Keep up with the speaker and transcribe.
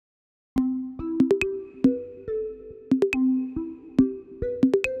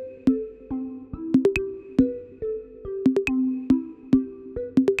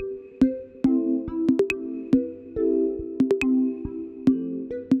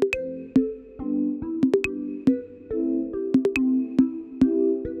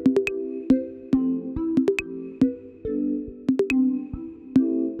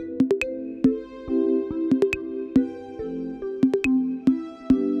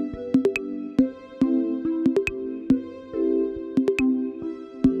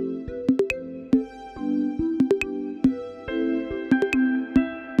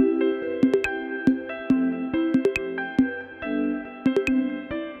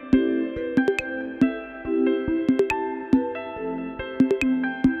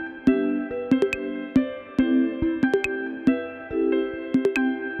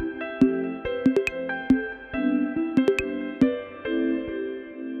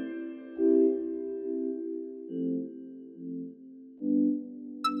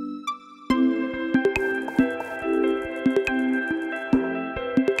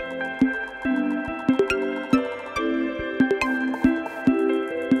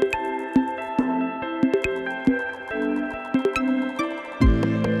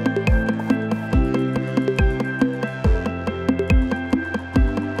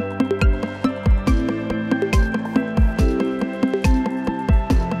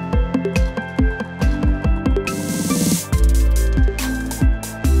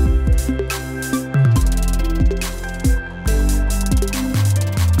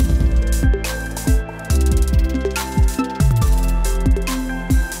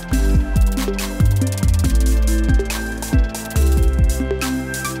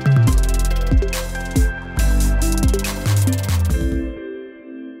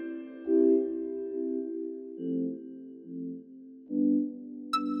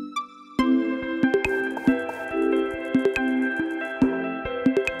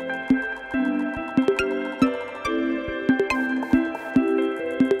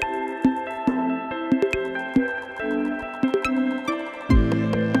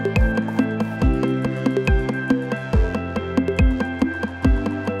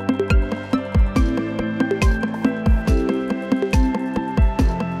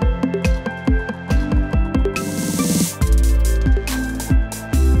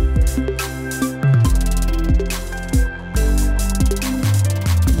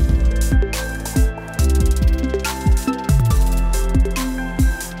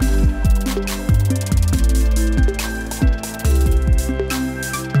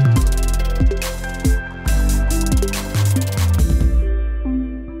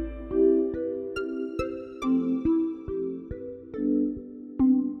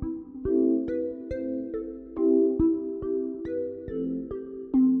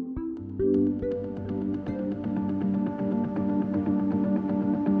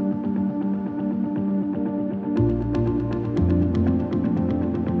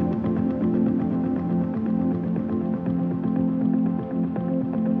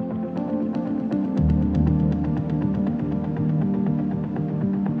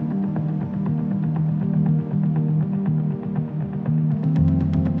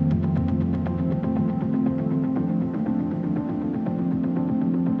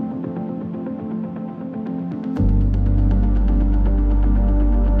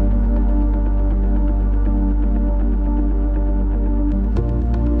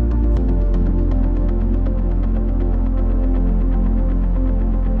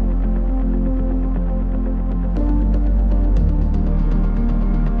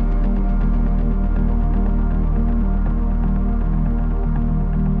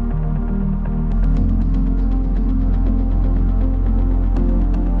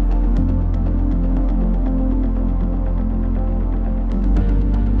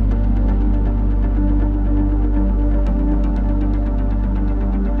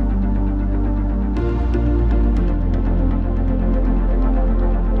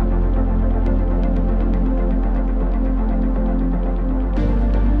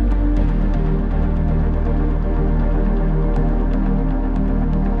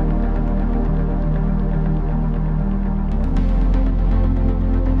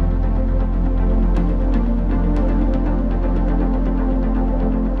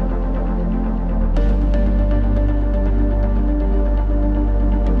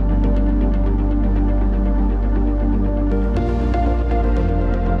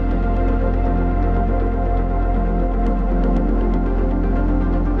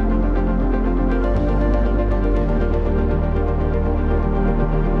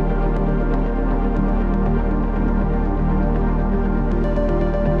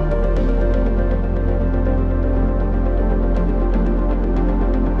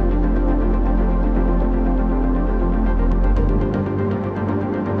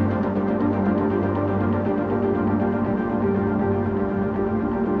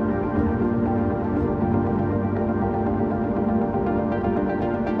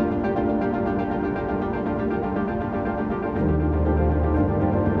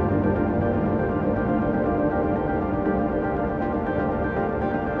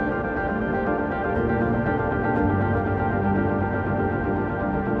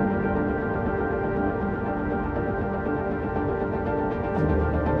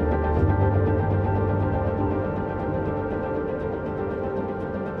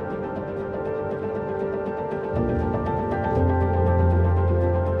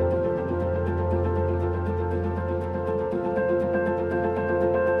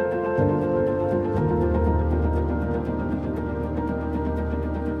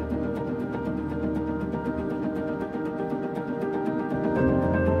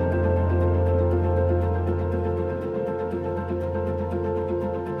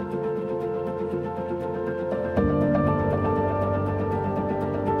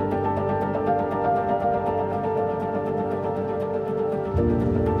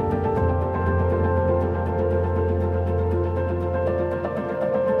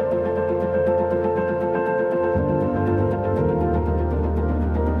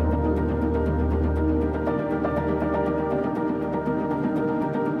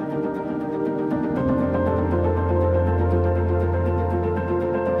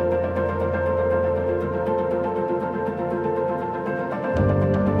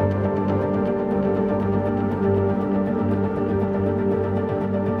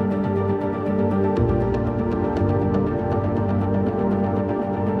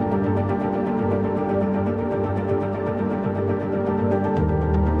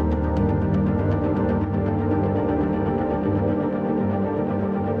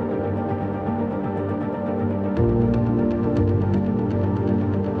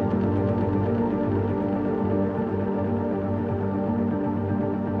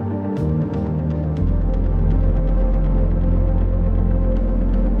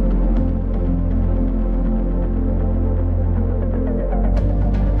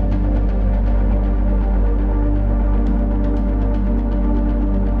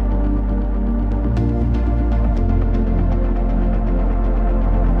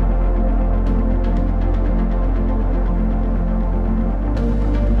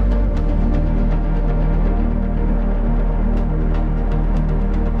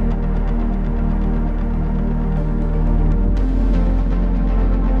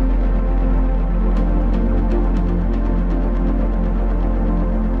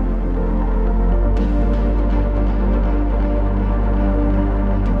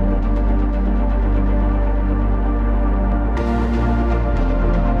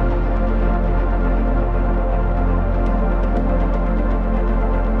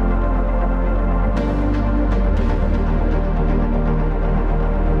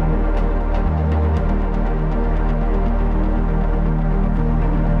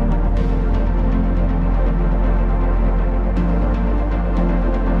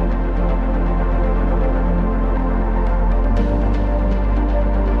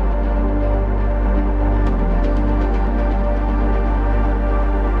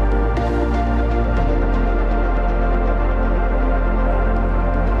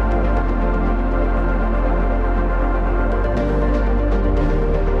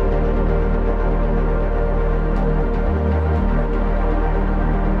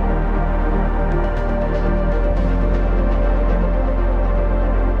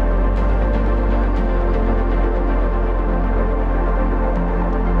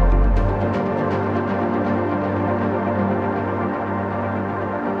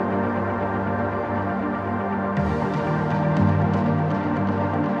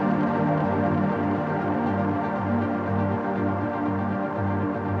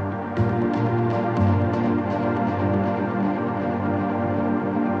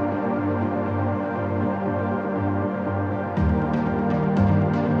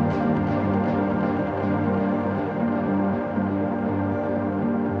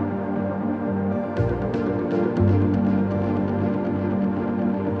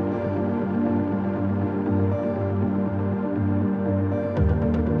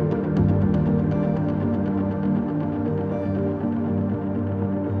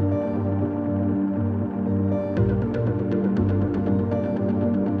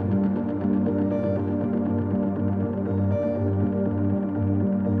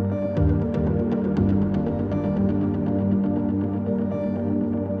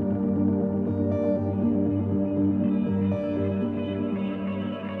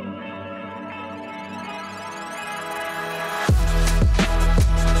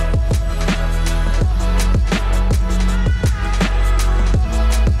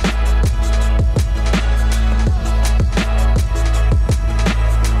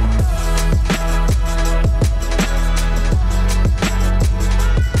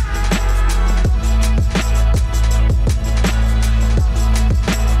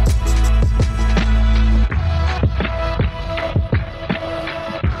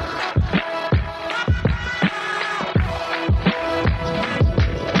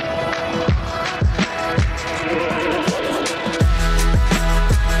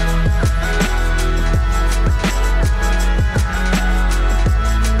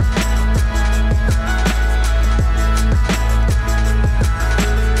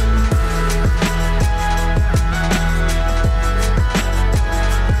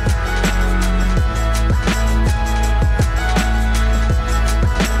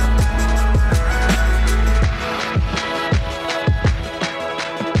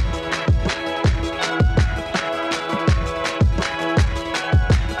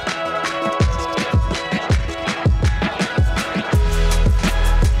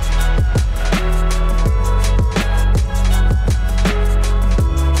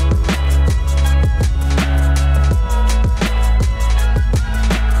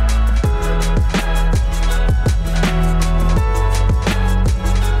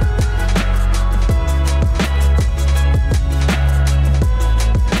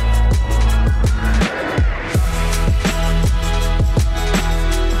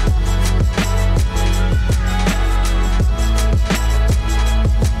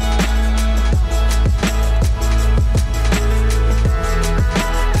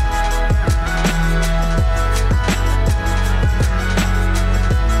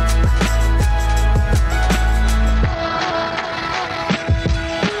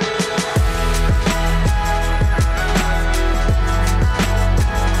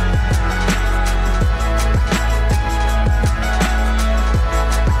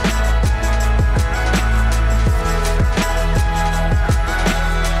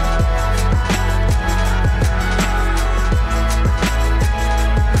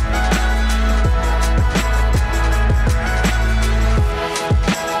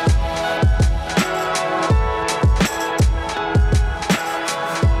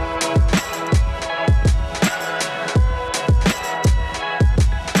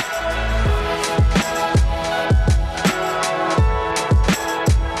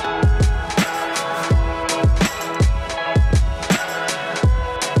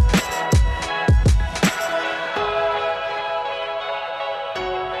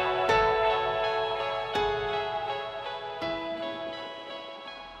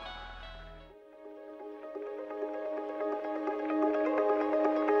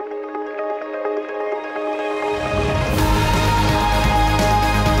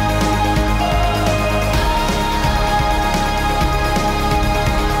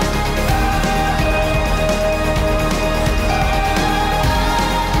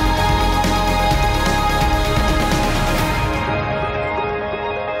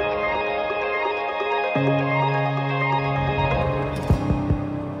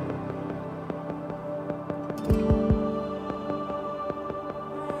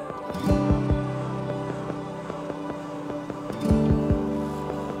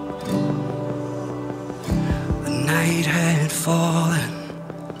night had fallen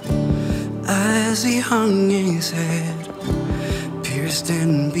as he hung his head, pierced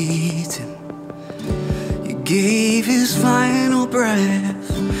and beaten. He gave his final breath.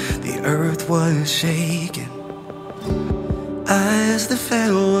 The earth was shaken as the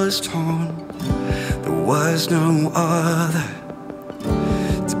veil was torn. There was no other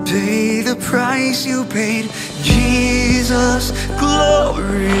to pay the price you paid. Jesus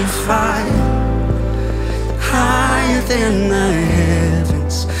glorified, higher than the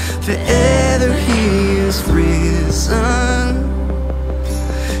heavens, forever he is risen.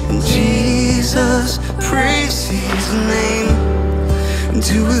 And Jesus, praise his name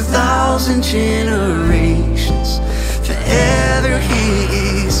to 1,000 generations, forever he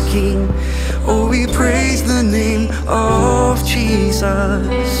is King. Oh, we praise the name of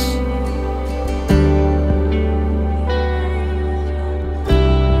Jesus.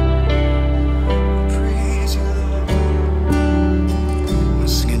 Praise you, Lord.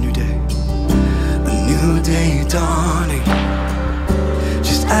 Let's sing a new day. A new day dawning,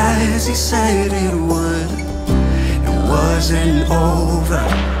 just as he said it would. It wasn't over.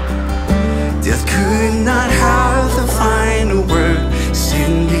 Death could not have the final word.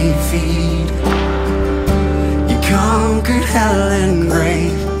 Sin defeated. You conquered hell and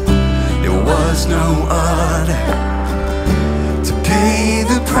grave. There was no other to pay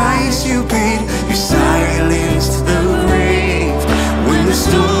the price you paid. You silenced the grave when the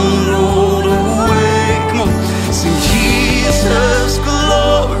stone rolled away. Come on, sing Jesus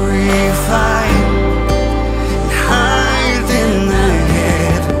glorified.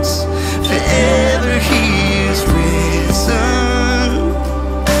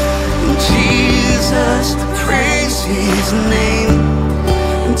 His name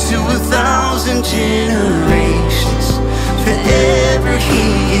to 1,000 generations, forever he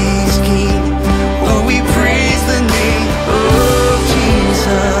is King. Oh, we praise the name of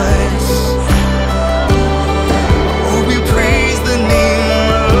Jesus. Oh, we praise the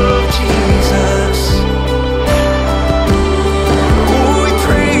name of Jesus. Oh, we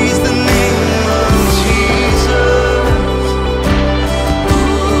praise the name of Jesus.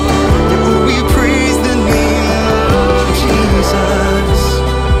 Oh, we praise the name Jesus.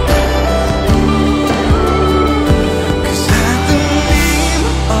 'Cause at the name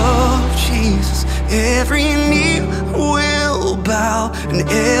of Jesus, every knee will bow and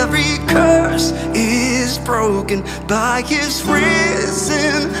every curse is broken by his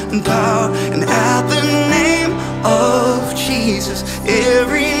risen power. And at the name of Jesus,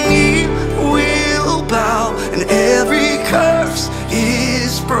 every knee will bow and every curse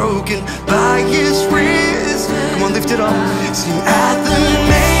is broken by his risen. Come on, lift it up. Sing at the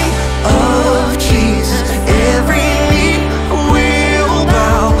name of Jesus, every knee will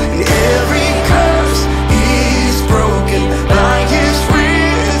bow and every curse is broken by his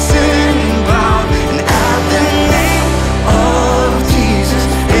risen power. And at the name of Jesus,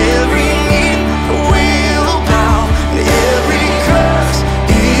 every knee will bow and every curse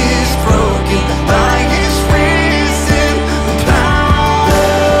is broken by his risen power.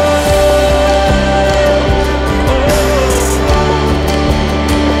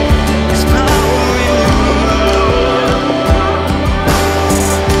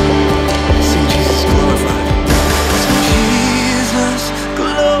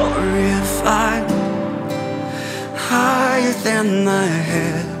 Higher than the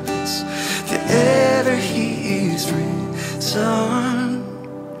heavens, forever he is risen.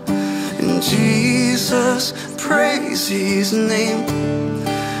 And Jesus, praise his name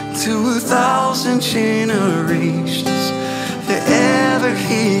to 1,000 generations, forever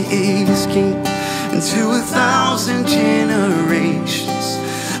he is King. And to 1,000 generations,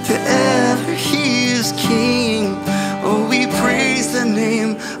 forever he is King. Oh, we praise the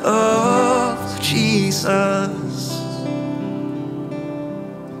name of Jesus.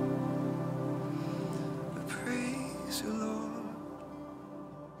 Praise you, Lord.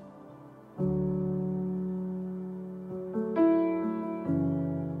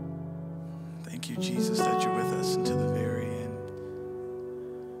 Thank you, Jesus, that you're with us until the very end.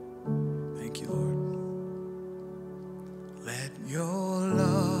 Thank you, Lord. Let your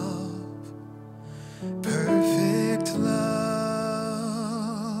love, perfect love,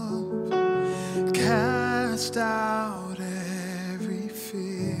 cast out every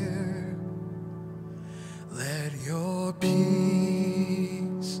fear. Let your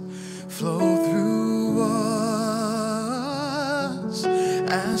peace flow through us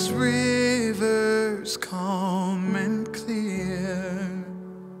as rivers calm and clear.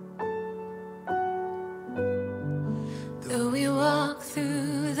 Though we walk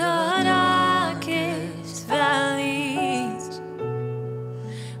through the darkest valleys,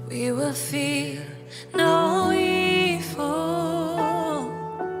 we will fear no evil.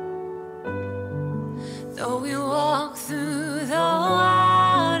 Though we walk through the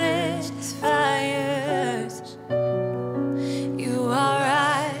wildest fires, you are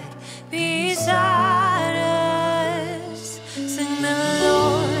right beside us. Sing, the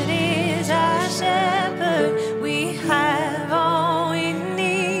Lord is our shepherd, we have all we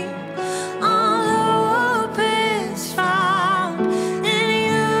need. All hope is found in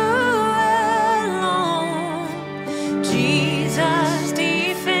you alone.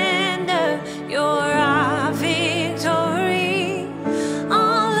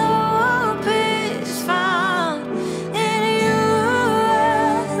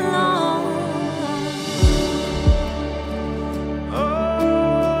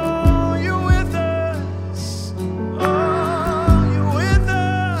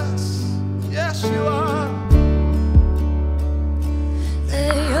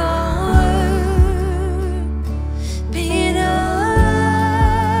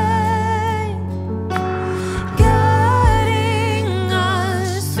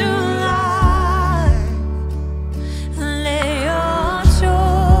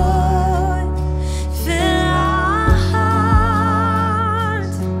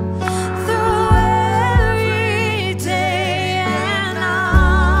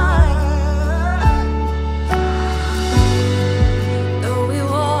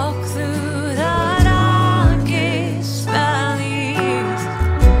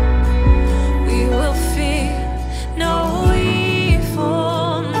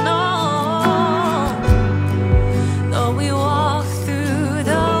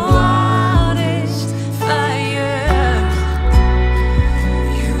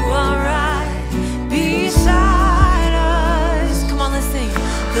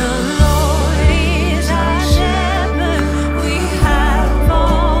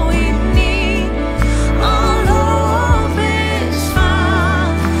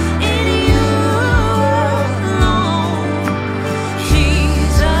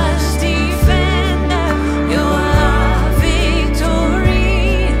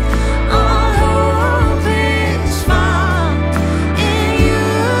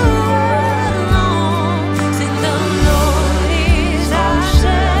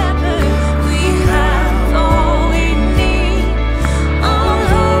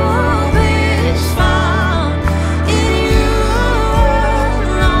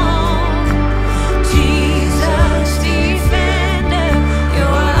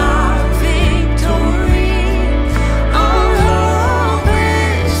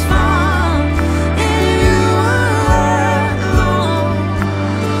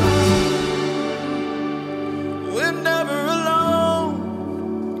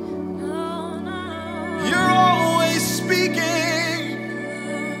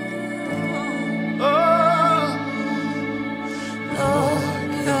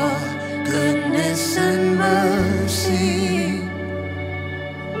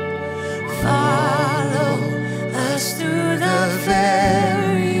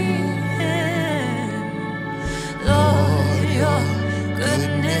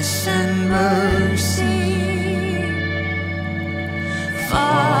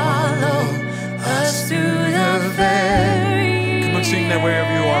 there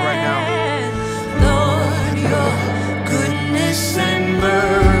wherever you are right now. Lord, your goodness and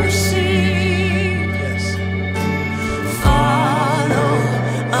mercy, Yes. follow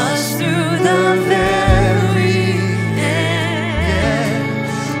us through the very end.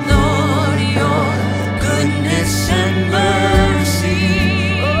 Lord, your goodness and mercy,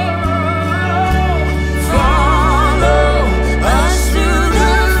 follow us through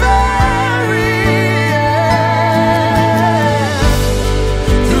the very end.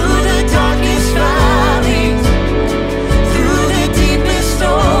 Through the darkest valley, through the deepest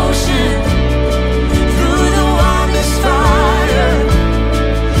ocean, through the wildest fire,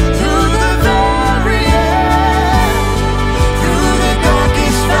 through the very end. Through the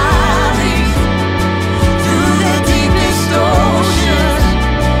darkest valley, through the deepest ocean,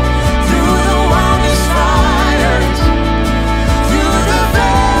 through the wildest fires, through the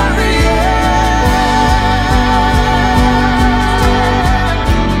very end.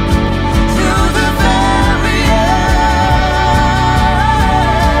 Through the very end.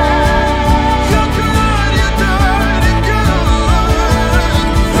 You're good, you're good, you're good.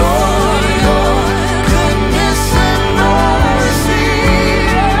 Lord, your goodness and mercy,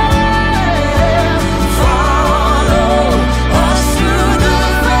 follow us through the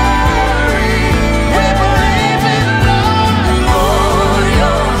very end. Lord,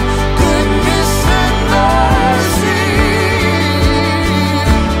 your goodness and mercy,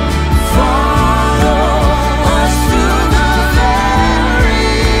 follow us through the very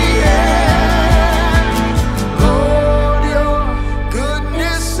end. Lord, your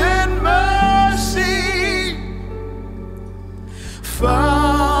goodness and mercy,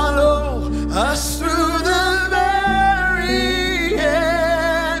 follow us through the very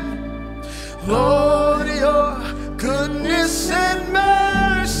end. Lord, your goodness and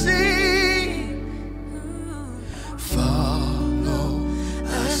mercy, follow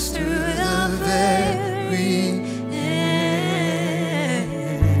us through the very end.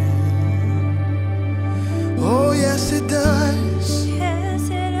 Oh, yes, it does. Yes,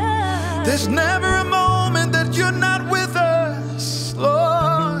 it does. There's never a moment that you're not with us,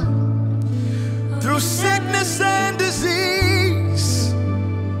 Lord. Through sickness and disease,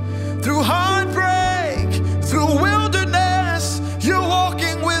 through heartbreak, through wilderness, you're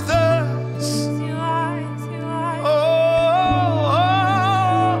walking with us.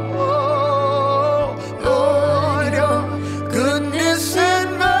 Lord, your goodness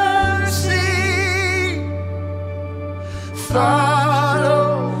and mercy,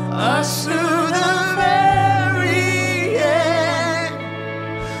 follow us through the very end.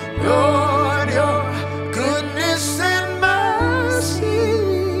 Lord, your goodness and mercy,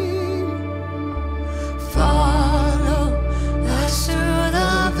 follow us through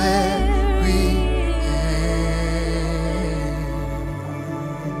the very end.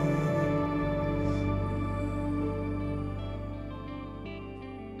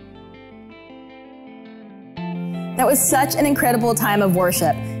 That was such an incredible time of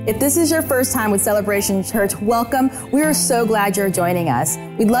worship. If this is your first time with Celebration Church, welcome. We are so glad you're joining us.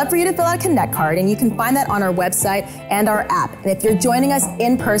 We'd love for you to fill out a Connect card, and you can find that on our website and our app. And if you're joining us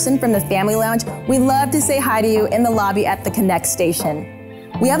in person from the Family Lounge, we'd love to say hi to you in the lobby at the Connect station.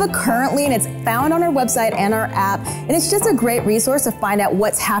 We have a Currently, and it's found on our website and our app, and it's just a great resource to find out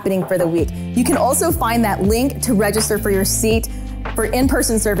what's happening for the week. You can also find that link to register for your seat for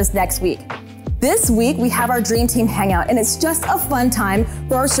in-person service next week. This week, we have our Dream Team Hangout, and it's just a fun time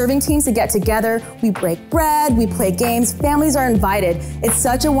for our serving teams to get together. We break bread, we play games, families are invited. It's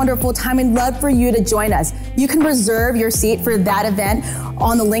such a wonderful time, and love for you to join us. You can reserve your seat for that event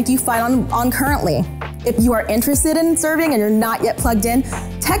on the link you find on Currently. If you are interested in serving and you're not yet plugged in,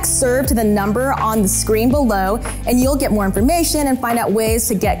 text SERVE to the number on the screen below, and you'll get more information and find out ways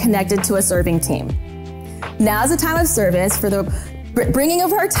to get connected to a serving team. Now's the time of service for the bringing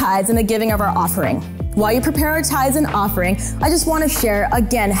of our tithes and the giving of our offering. While you prepare our tithes and offering, I just want to share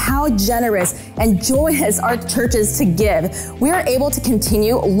again how generous and joyous our church is to give. We are able to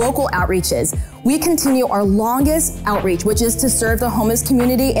continue local outreaches. We continue our longest outreach, which is to serve the homeless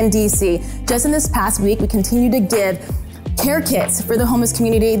community in DC. Just in this past week, we continue to give care kits for the homeless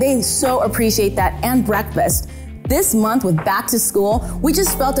community. They so appreciate that, and breakfast. This month with back to school, we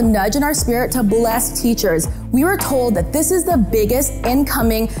just felt a nudge in our spirit to bless teachers. We were told that this is the biggest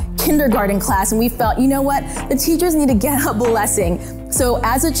incoming kindergarten class, and we felt, you know what? The teachers need to get a blessing. So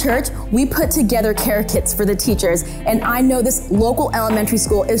as a church, we put together care kits for the teachers, and I know this local elementary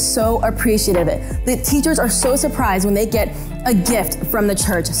school is so appreciative of it. The teachers are so surprised when they get a gift from the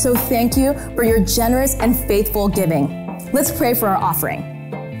church. So thank you for your generous and faithful giving. Let's pray for our offering.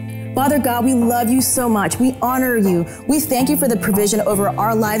 Father God, we love you so much. We honor you. We thank you for the provision over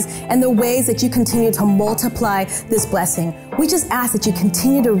our lives and the ways that you continue to multiply this blessing. We just ask that you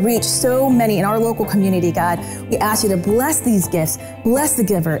continue to reach so many in our local community, God. We ask you to bless these gifts, bless the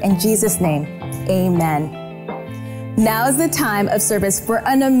giver. In Jesus' name, amen. Now is the time of service for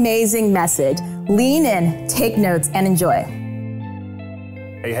an amazing message. Lean in, take notes, and enjoy.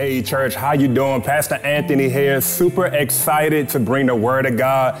 Hey, church, how you doing? Pastor Anthony here, super excited to bring the Word of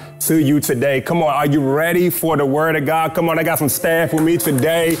God to you today. Come on, are you ready for the Word of God? Come on, I got some staff with me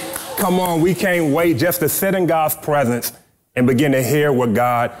today. Come on, we can't wait just to sit in God's presence and begin to hear what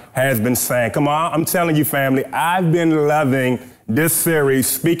God has been saying. Come on, I'm telling you, family, I've been loving this series,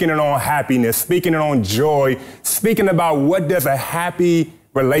 speaking it on happiness, speaking it on joy, speaking about what does a happy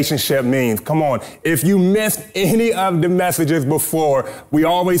relationship means. Come on. If you missed any of the messages before, we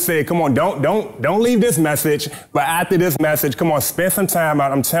always say, come on, don't leave this message. But after this message, come on, spend some time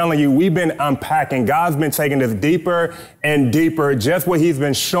out. I'm telling you, we've been unpacking. God's been taking this deeper and deeper. Just what he's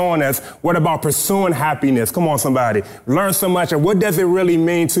been showing us. What about pursuing happiness? Come on, somebody. Learn so much of what does it really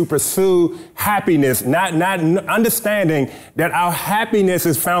mean to pursue happiness? Not understanding that our happiness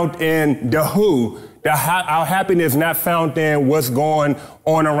is found in the who. Our happiness not found in what's going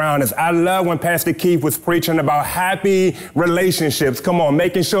on around us. I love when Pastor Keith was preaching about happy relationships. Come on,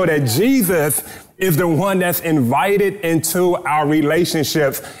 making sure that Jesus is the one that's invited into our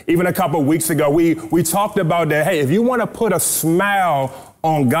relationships. Even a couple of weeks ago, we talked about that. Hey, if you want to put a smile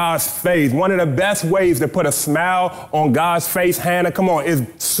on God's face, one of the best ways to put a smile on God's face, Hannah, come on, is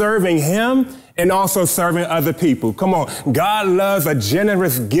serving him and also serving other people. Come on. God loves a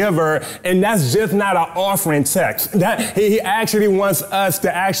generous giver, and that's just not an offering text. That he actually wants us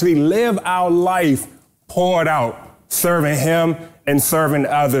to actually live our life poured out, serving him and serving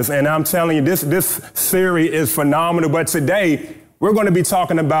others. And I'm telling you, this series is phenomenal. But today, we're going to be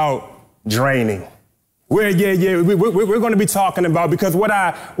talking about draining. We're going to be talking about, because what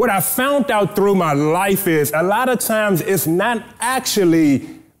I found out through my life is a lot of times it's not actually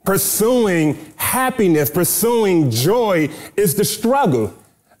pursuing happiness, pursuing joy, is the struggle.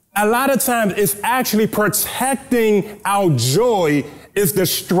 A lot of times it's actually protecting our joy is the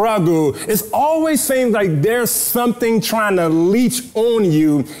struggle. It always seems like there's something trying to leech on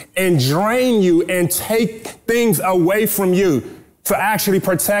you and drain you and take things away from you. For actually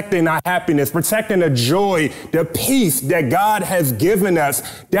protecting our happiness, protecting the joy, the peace that God has given us.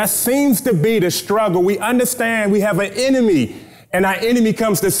 That seems to be the struggle. We understand we have an enemy, and our enemy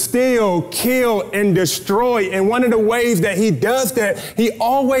comes to steal, kill, and destroy. And one of the ways that he does that, he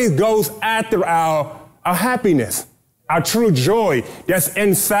always goes after our happiness, our true joy that's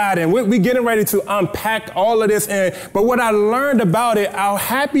inside. And we're getting ready to unpack all of this. But what I learned about it, our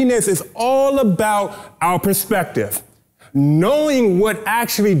happiness is all about our perspective. Knowing what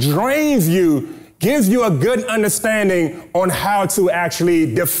actually drains you gives you a good understanding on how to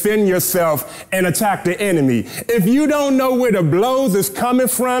actually defend yourself and attack the enemy. If you don't know where the blows is coming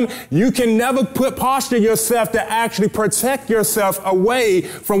from, you can never posture yourself to actually protect yourself away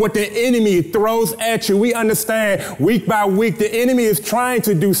from what the enemy throws at you. We understand week by week the enemy is trying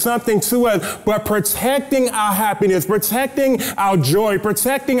to do something to us, but protecting our happiness, protecting our joy,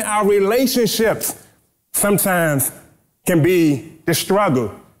 protecting our relationships sometimes can be the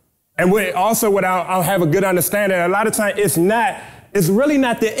struggle. And I'll have a good understanding. A lot of times it's really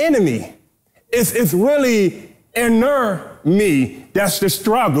not the enemy. It's really inner me that's the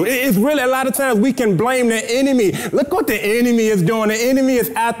struggle. It's really, a lot of times we can blame the enemy. Look what the enemy is doing. The enemy is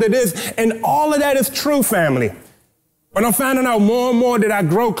after this. And all of that is true, family. But I'm finding out more and more that I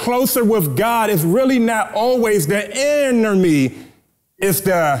grow closer with God. It's really not always the inner me. It's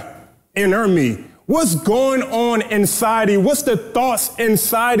the inner me. What's going on inside of you? What's the thoughts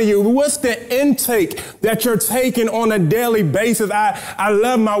inside of you? What's the intake that you're taking on a daily basis? I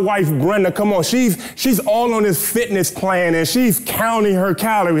love my wife, Brenda. Come on. She's all on this fitness plan, and she's counting her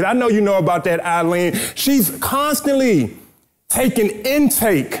calories. I know you know about that, Eileen. She's constantly taking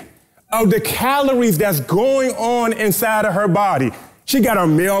intake of the calories that's going on inside of her body. She got a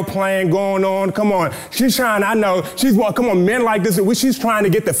meal plan going on. Come on. She's trying, I know, come on, men like this, she's trying to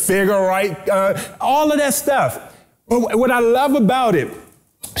get the figure right, all of that stuff. But what I love about it,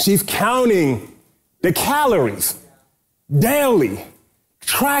 she's counting the calories daily,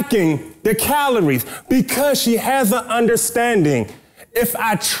 tracking the calories, because she has an understanding. If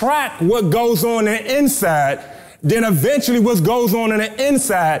I track what goes on the inside, then eventually what goes on the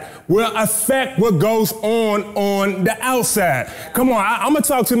inside will affect what goes on the outside. Come on, I'm going to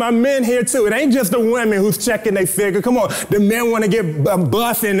talk to my men here too. It ain't just the women who's checking their figure. Come on, the men want to get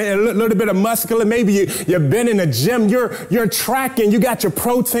buff and a little bit of muscular. Maybe you've been in the gym. You're tracking. You got your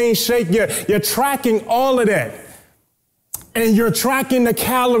protein shake. You're tracking all of that. And you're tracking the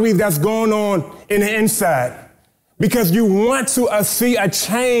calories that's going on in the inside because you want to see a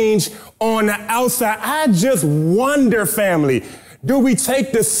change on the outside. I just wonder, family, do we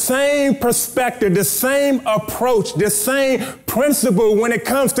take the same perspective, the same approach, the same principle when it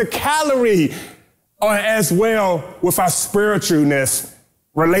comes to calorie, or as well with our spiritualness,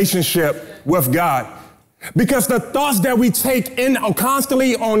 relationship with God? Because the thoughts that we take in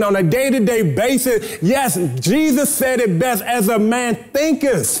constantly on a day-to-day basis, yes, Jesus said it best, as a man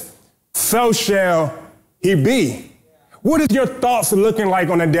thinketh, so shall he be. What is your thoughts looking like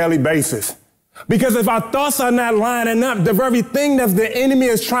on a daily basis? Because if our thoughts are not lining up, the very thing that the enemy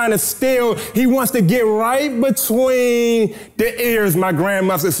is trying to steal, he wants to get right between the ears. My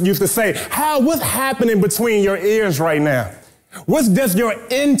grandmother used to say, what's happening between your ears right now? What's just your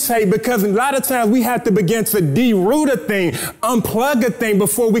intake? Because a lot of times we have to begin to deroot a thing, unplug a thing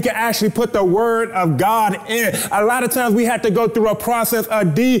before we can actually put the word of God in. A lot of times we have to go through a process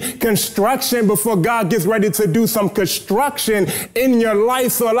of deconstruction before God gets ready to do some construction in your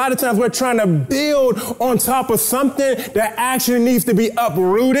life. So a lot of times we're trying to build on top of something that actually needs to be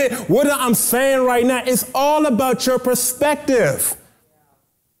uprooted. What I'm saying right now, it's all about your perspective.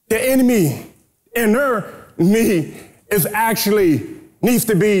 The enemy, inner me, is actually needs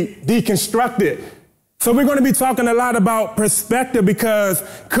to be deconstructed. So we're going to be talking a lot about perspective, because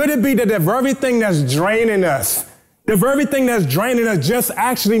could it be that the very thing that's draining us, just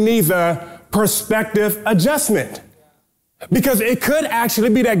actually needs a perspective adjustment? Because it could actually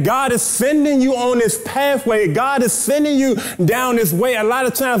be that God is sending you on this pathway. God is sending you down this way. A lot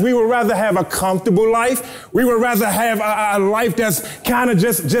of times we would rather have a comfortable life. We would rather have a life that's kind of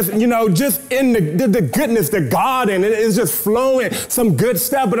just in the goodness, the garden. It is just flowing, some good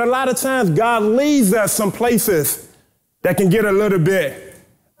stuff. But a lot of times God leads us some places that can get a little bit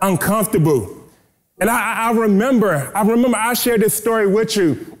uncomfortable. And I remember I shared this story with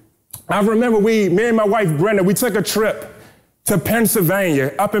you. I remember me and my wife, Brenda, we took a trip to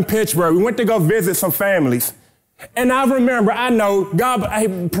Pennsylvania, up in Pittsburgh. We went to go visit some families. And I remember, I know, God,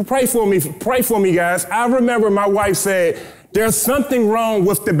 pray for me, guys. I remember my wife said, there's something wrong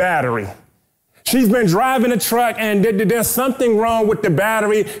with the battery. She's been driving a truck and there's something wrong with the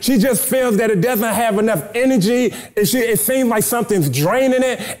battery. She just feels that it doesn't have enough energy. It seems like something's draining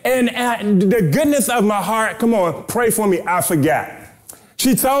it. And the goodness of my heart, come on, pray for me, I forgot.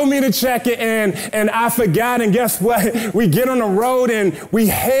 She told me to check it, and I forgot, and guess what? We get on the road, and we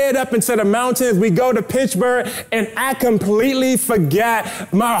head up into the mountains. We go to Pittsburgh, and I completely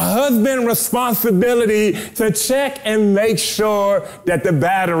forgot my husband's responsibility to check and make sure that the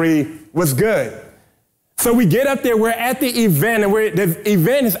battery was good. So we get up there, we're at the event, and the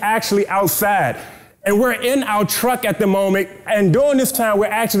event is actually outside. And we're in our truck at the moment, and during this time,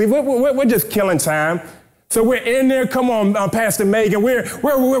 we're just killing time. So we're in there, come on, Pastor Megan,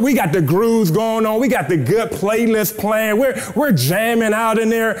 we got the grooves going on, we got the good playlist playing, we're jamming out in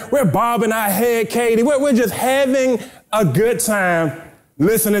there, we're bobbing our head, Katie, we're just having a good time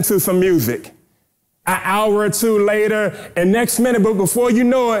listening to some music. An hour or two later, and next minute, but before you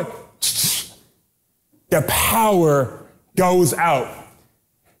know it, the power goes out.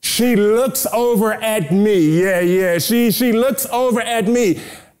 She looks over at me, she looks over at me.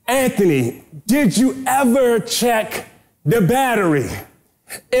 Anthony, did you ever check the battery?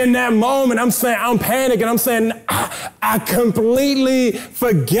 In that moment, I'm panicking. I'm saying, I completely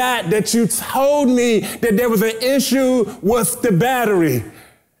forgot that you told me that there was an issue with the battery.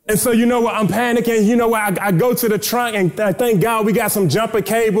 And so, you know what, I'm panicking. You know what, I go to the trunk, and thank God we got some jumper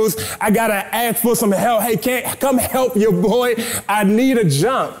cables. I got to ask for some help. Hey, come help your boy. I need a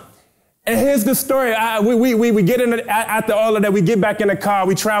jump. And here's the story. We get in after all of that. We get back in the car.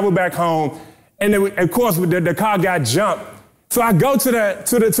 We travel back home, and then of course the car got jumped. So I go to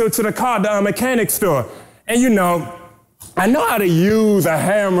the car mechanic store, and I know how to use a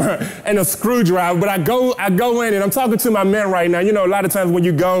hammer and a screwdriver, but I go in, and I'm talking to my men right now. A lot of times when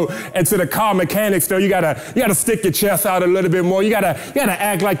you go into the car mechanic store, you gotta stick your chest out a little bit more. You gotta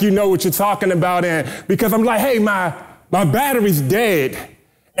act like you know what you're talking about, and because I'm like, hey, my battery's dead.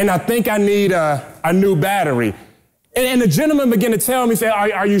 And I think I need a new battery. And the gentleman began to tell me, say,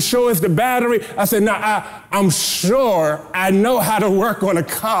 are you sure it's the battery? I said, no, I'm sure I know how to work on a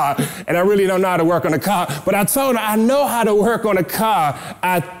car. And I really don't know how to work on a car. But I told her, I know how to work on a car.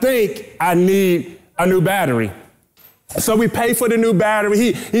 I think I need a new battery. So we pay for the new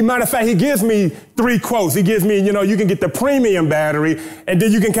battery. Matter of fact, he gives me 3 quotes. He gives me, you can get the premium battery, and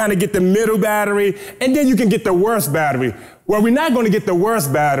then you can kind of get the middle battery, and then you can get the worst battery. Well, we're not going to get the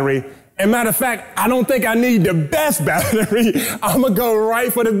worst battery. And matter of fact, I don't think I need the best battery. I'm going to go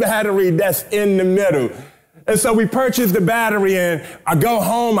right for the battery that's in the middle. And so we purchased the battery, and I go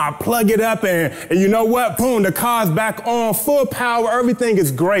home, I plug it up, and you know what? Boom, the car's back on, full power, everything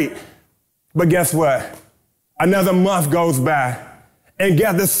is great. But guess what? Another month goes by, and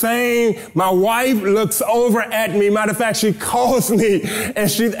get the same. My wife looks over at me. Matter of fact, she calls me, and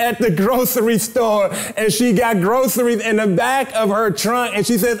she's at the grocery store, and she got groceries in the back of her trunk, and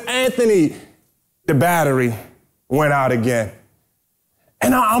she says, Anthony, the battery went out again.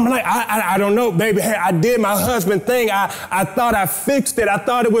 And I'm like, I don't know, baby. Hey, I did my husband thing. I thought I fixed it. I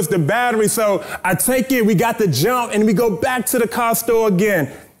thought it was the battery. So I take it, we got the jump, and we go back to the car store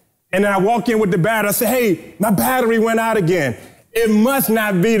again. And then I walk in with the battery. I say, hey, my battery went out again. It must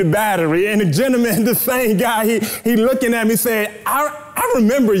not be the battery. And the gentleman, the same guy, he looking at me saying, I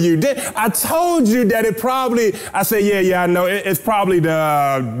remember you. I told you that it probably, I said, yeah, I know. It's probably the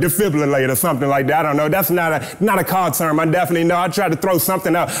defibrillator or something like that. I don't know. That's not a car term. I definitely know. I tried to throw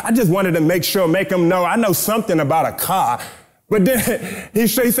something out. I just wanted to make him know I know something about a car. But then he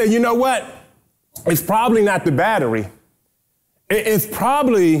said, you know what? It's probably not the battery. It's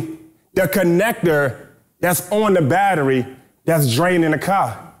probably the connector that's on the battery that's draining the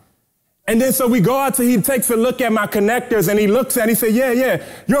car. And then so we go out he takes a look at my connectors, and he said, yeah,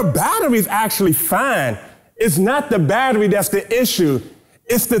 your battery's actually fine. It's not the battery that's the issue.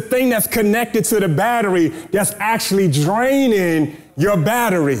 It's the thing that's connected to the battery that's actually draining your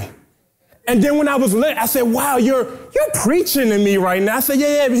battery. And then when I was lit, I said, wow, you're preaching to me right now. I said,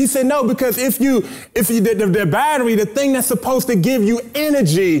 yeah. He said, no, because if the battery, the thing that's supposed to give you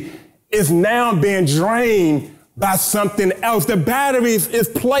energy, is now being drained by something else. The battery is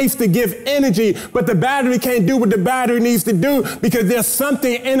placed to give energy, but the battery can't do what the battery needs to do because there's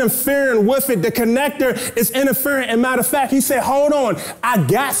something interfering with it. The connector is interfering. And matter of fact, he said, hold on, I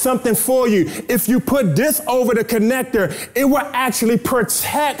got something for you. If you put this over the connector, it will actually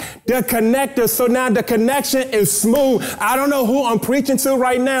protect the connector. So now the connection is smooth. I don't know who I'm preaching to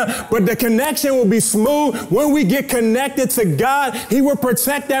right now, but the connection will be smooth. When we get connected to God, he will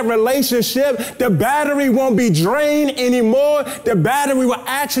protect that relationship. The battery won't be drained anymore. The battery will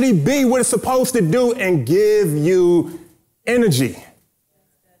actually be what it's supposed to do and give you energy.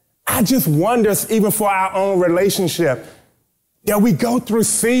 I just wonder, even for our own relationship, that we go through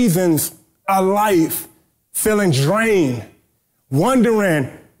seasons of life feeling drained,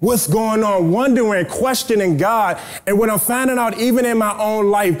 wondering what's going on, wondering, questioning God. And what I'm finding out even in my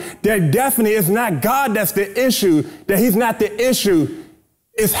own life, that definitely is not God that's the issue, that he's not the issue.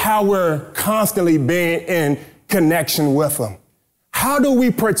 It's how we're constantly being in connection with him. How do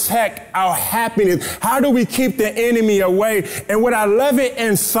we protect our happiness? How do we keep the enemy away? And what I love it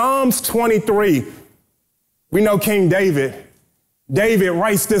in Psalms 23, we know King David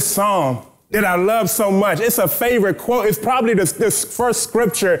writes this psalm that I love so much. It's a favorite quote. It's probably the first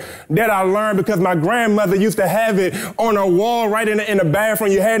scripture that I learned because my grandmother used to have it on a wall right in the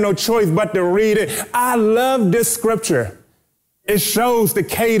bathroom. You had no choice but to read it. I love this scripture. It shows the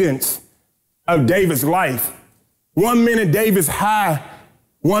cadence of David's life. 1 minute David's high,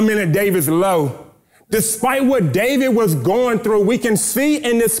 1 minute David's low. Despite what David was going through, we can see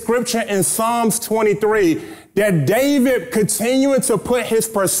in this scripture in Psalms 23 that David continuing to put his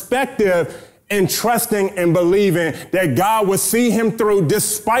perspective in trusting and believing that God will see him through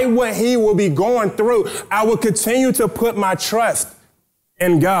despite what he will be going through. I will continue to put my trust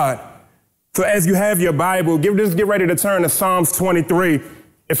in God. So as you have your Bible, get ready to turn to Psalms 23.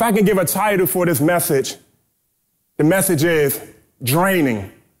 If I can give a title for this message, the message is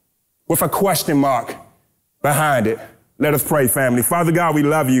draining with a question mark behind it. Let us pray, family. Father God, we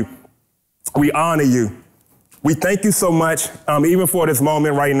love you. We honor you. We thank you so much, even for this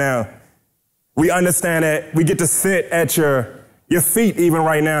moment right now. We understand that we get to sit at your feet even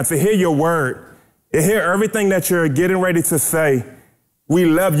right now to hear your word, to hear everything that you're getting ready to say. We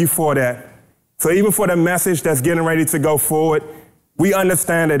love you for that. So even for the message that's getting ready to go forward, we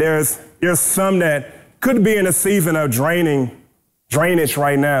understand that there's some that could be in a season of drainage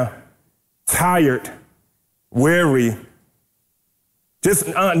right now, tired, weary,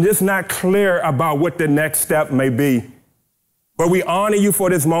 just not clear about what the next step may be. But we honor you for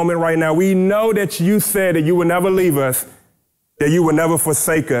this moment right now. We know that you said that you would never leave us, that you would never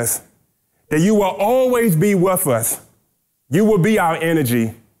forsake us, that you will always be with us. You will be our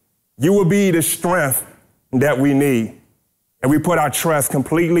energy. You will be the strength that we need. And we put our trust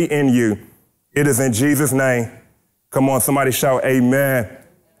completely in you. It is in Jesus' name Come on, somebody shout amen.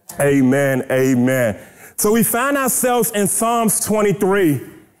 Amen, amen. So we find ourselves in Psalms 23.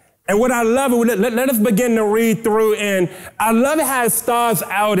 And what I love, let us begin to read through. And I love it how it starts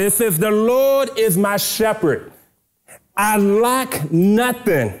out. It says, the Lord is my shepherd. I lack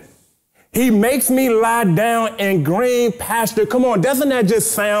nothing. He makes me lie down in green pasture. Come on, doesn't that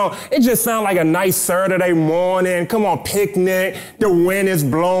just sound, it just sounds like a nice Saturday morning. Come on, picnic. The wind is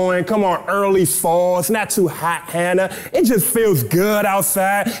blowing. Come on, early fall. It's not too hot, Hannah. It just feels good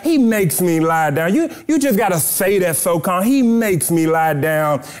outside. He makes me lie down. You just got to say that so calm. He makes me lie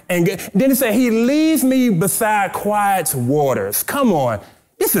down. And then it said, he leads me beside quiet waters. Come on.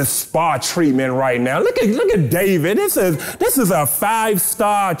 This is spa treatment right now. Look at David. This is a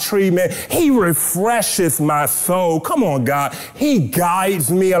 5-star treatment. He refreshes my soul. Come on, God. He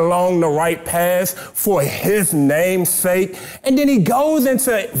guides me along the right path for his name's sake. And then he goes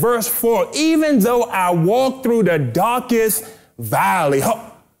into verse 4. Even though I walk through the darkest valley.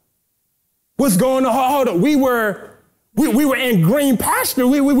 What's going on? Hold on. We were in green pasture.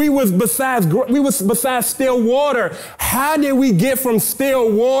 We was beside still water. How did we get from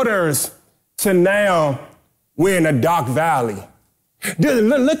still waters to now we're in a dark valley?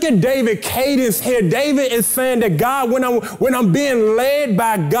 Look at David's cadence here. David is saying that God, when I'm being led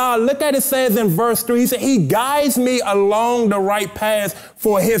by God, look at it says in verse 3, he said, he guides me along the right path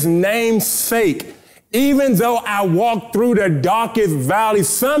for his name's sake. Even though I walk through the darkest valley,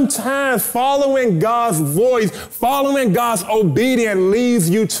 sometimes following God's voice, following God's obedience leads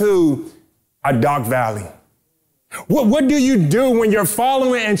you to a dark valley. What do you do when you're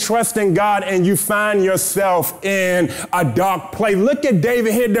following and trusting God and you find yourself in a dark place? Look at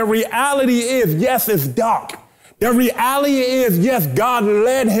David here. The reality is, yes, it's dark. The reality is, yes, God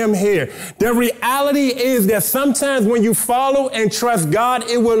led him here. The reality is that sometimes when you follow and trust God,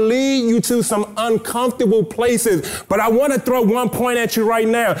 it will lead you to some uncomfortable places. But I want to throw one point at you right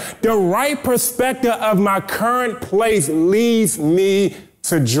now. The right perspective of my current place leads me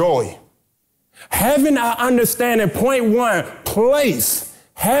to joy. Having an understanding, point one, place.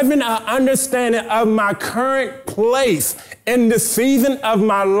 Having an understanding of my current place in the season of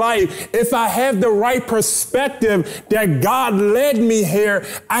my life, if I have the right perspective that God led me here,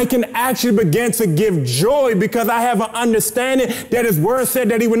 I can actually begin to give joy because I have an understanding that his word said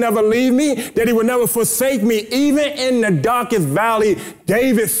that he would never leave me, that he would never forsake me. Even in the darkest valley,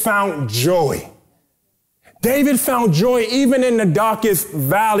 David found joy. David found joy even in the darkest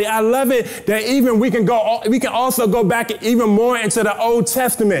valley. I love it that even we can also go back even more into the Old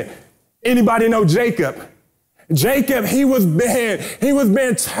Testament. Anybody know Jacob? Jacob, he was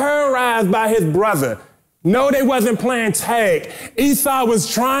being terrorized by his brother. No, they wasn't playing tag. Esau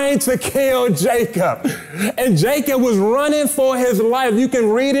was trying to kill Jacob. And Jacob was running for his life. You can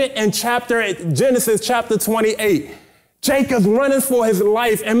read it in Genesis chapter 28. Jacob's running for his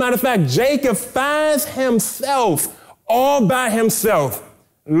life. And matter of fact, Jacob finds himself all by himself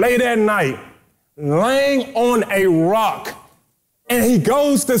late at night, laying on a rock. And he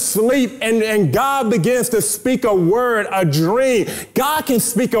goes to sleep and God begins to speak a word, a dream. God can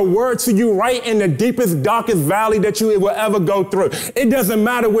speak a word to you right in the deepest, darkest valley that you will ever go through. It doesn't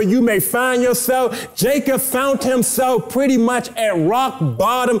matter where you may find yourself. Jacob found himself pretty much at rock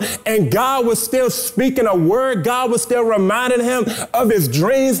bottom and God was still speaking a word. God was still reminding him of his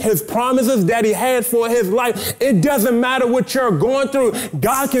dreams, his promises that he had for his life. It doesn't matter what you're going through.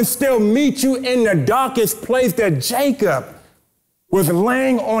 God can still meet you in the darkest place. That Jacob was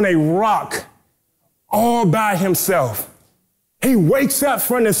laying on a rock all by himself. He wakes up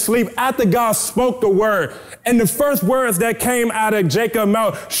from the sleep after God spoke the word. And the first words that came out of Jacob's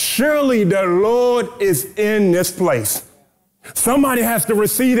mouth, surely the Lord is in this place. Somebody has to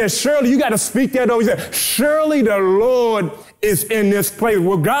receive that. Surely, you got to speak that over. Surely the Lord is in this place.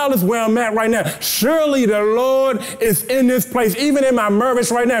 Regardless where I'm at right now, surely the Lord is in this place. Even in my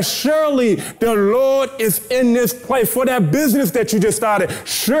marriage right now, surely the Lord is in this place. For that business that you just started,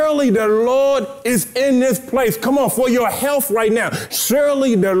 surely the Lord is in this place. Come on, for your health right now,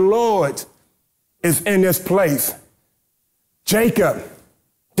 surely the Lord is in this place. Jacob,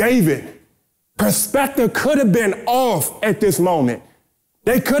 David, perspective could have been off at this moment.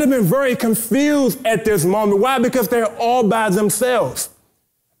 They could have been very confused at this moment. Why? Because they're all by themselves.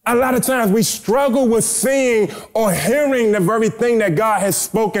 A lot of times we struggle with seeing or hearing the very thing that God has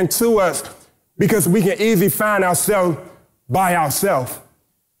spoken to us because we can easily find ourselves by ourselves.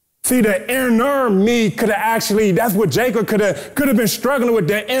 See, the inner me could have actually, that's what Jacob could have been struggling with.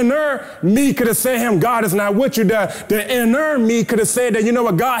 The inner me could have said him, God is not with you. The inner me could have said that, you know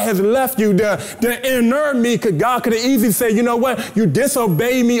what, God has left you. The inner me, God could have easily said, you know what, you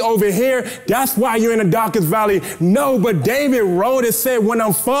disobeyed me over here. That's why you're in the darkest valley. No, but David wrote and said, when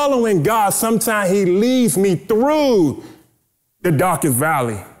I'm following God, sometimes he leads me through the darkest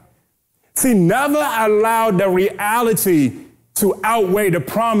valley. See, never allow the reality to outweigh the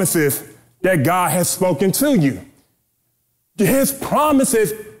promises that God has spoken to you. His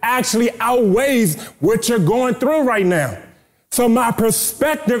promises actually outweighs what you're going through right now. So my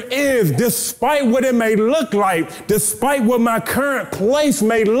perspective is, despite what it may look like, despite what my current place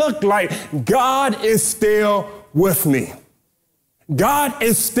may look like, God is still with me. God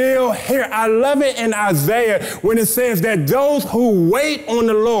is still here. I love it in Isaiah when it says that those who wait on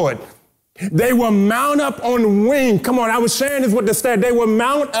the Lord, they will mount up on wings. Come on, I was sharing this with the staff. They will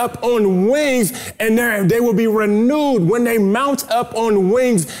mount up on wings and they will be renewed. When they mount up on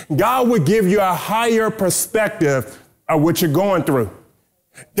wings, God will give you a higher perspective of what you're going through.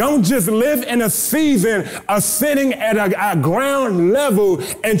 Don't just live in a season of sitting at a ground level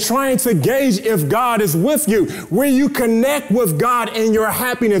and trying to gauge if God is with you. When you connect with God in your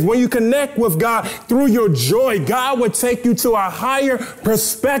happiness, when you connect with God through your joy, God will take you to a higher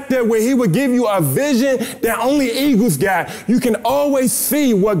perspective where he will give you a vision that only eagles got. You can always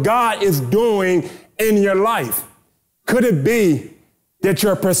see what God is doing in your life. Could it be that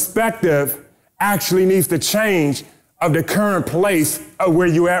your perspective actually needs to change of the current place of where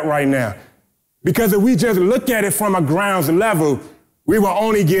you're at right now? Because if we just look at it from a grounds level, we will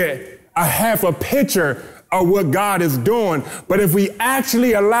only get a half a picture of what God is doing. But if we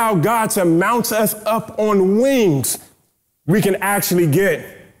actually allow God to mount us up on wings, we can actually get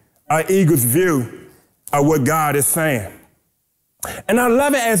an eagle's view of what God is saying. And I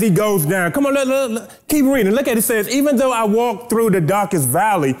love it as he goes down. Come on, look, keep reading. Look at it. It says, even though I walk through the darkest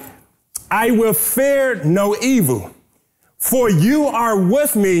valley, I will fear no evil. For you are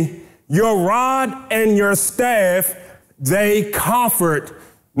with me, your rod and your staff, they comfort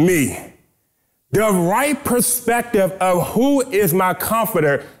me. The right perspective of who is my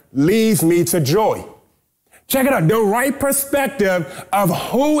comforter leads me to joy. Check it out. The right perspective of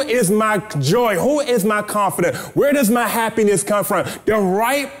who is my joy, who is my comforter, where does my happiness come from? The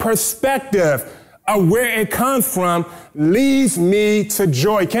right perspective of where it comes from leads me to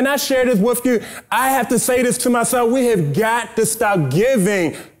joy. Can I share this with you? I have to say this to myself. We have got to stop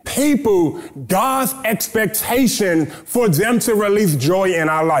giving people God's expectation for them to release joy in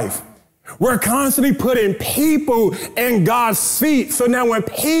our life. We're constantly putting people in God's seat. So now when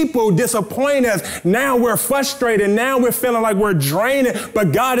people disappoint us, now we're frustrated. Now we're feeling like we're draining.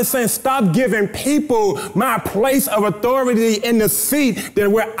 But God is saying, stop giving people my place of authority in the seat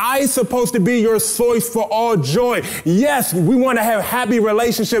that where I'm supposed to be your source for all joy. Yes, we want to have happy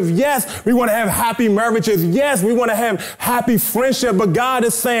relationships. Yes, we want to have happy marriages. Yes, we want to have happy friendship. But God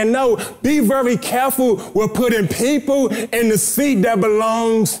is saying, no, be very careful with putting people in the seat that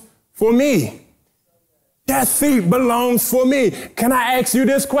belongs for me. That seat belongs for me. Can I ask you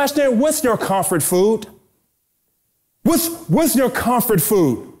this question? What's your comfort food? What's your comfort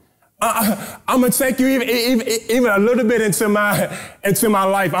food? I'm going to take you even a little bit into my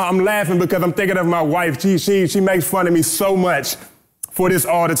life. I'm laughing because I'm thinking of my wife. She makes fun of me so much for this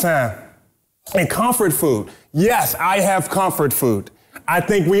all the time. And comfort food. Yes, I have comfort food. I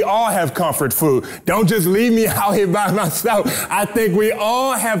think we all have comfort food. Don't just leave me out here by myself. I think we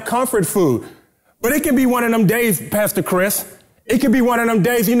all have comfort food. But it can be one of them days, Pastor Chris. It could be one of them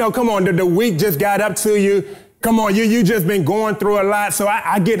days, come on, the week just got up to you. Come on, you just been going through a lot. So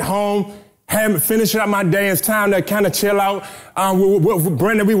I get home, finishing up my day. It's time to kind of chill out. With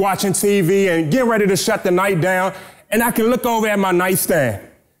Brenda, we watching TV and getting ready to shut the night down. And I can look over at my nightstand.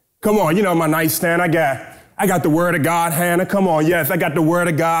 Come on, my nightstand. I got the Word of God, Hannah. Come on, yes, I got the Word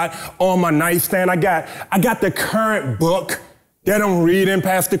of God on my nightstand. I got the current book that I'm reading,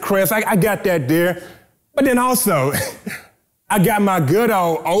 Pastor Chris. I got that there. But then also, I got my good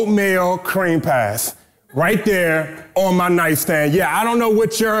old oatmeal cream pies right there on my nightstand. Yeah, I don't know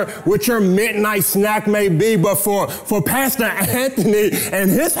what your midnight snack may be, but for Pastor Anthony and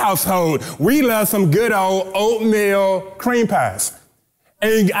his household, we love some good old oatmeal cream pies.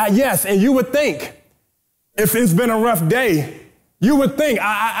 And yes, and you would think, if it's been a rough day, you would think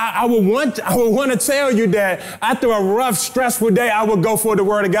I would want to tell you that after a rough, stressful day, I would go for the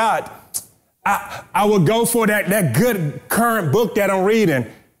Word of God. I would go for that good current book that I'm reading.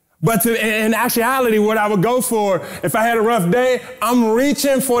 But in actuality, what I would go for, if I had a rough day, I'm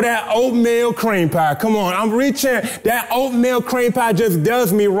reaching for that oatmeal cream pie. Come on, I'm reaching. That oatmeal cream pie just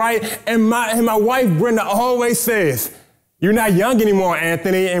does me right. And my wife, Brenda, always says, you're not young anymore,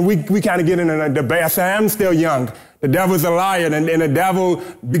 Anthony. And we kind of get in a debate. I say, I'm still young. The devil's a liar, and the devil,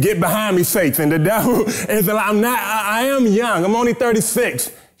 get behind me, Satan. The devil is a liar. I am young. I'm only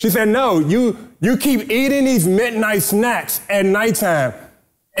 36. She said, no, you keep eating these midnight snacks at nighttime.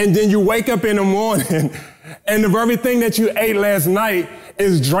 And then you wake up in the morning and the very thing that you ate last night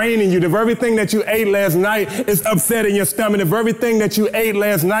is draining you. The very thing that you ate last night is upsetting your stomach. The very thing that you ate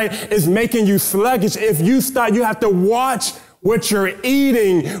last night is making you sluggish. If you start, you have to watch what you're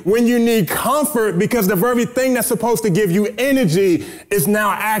eating when you need comfort, because the very thing that's supposed to give you energy is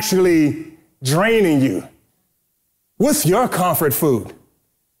now actually draining you. What's your comfort food?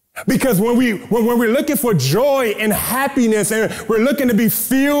 Because when we're looking for joy and happiness and we're looking to be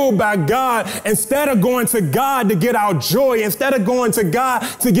fueled by God, instead of going to God to get our joy, instead of going to God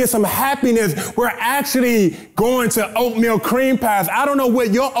to get some happiness, we're actually going to oatmeal cream pies. I don't know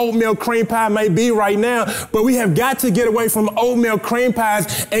what your oatmeal cream pie may be right now, but we have got to get away from oatmeal cream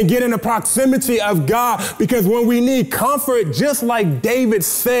pies and get in the proximity of God, because when we need comfort, just like David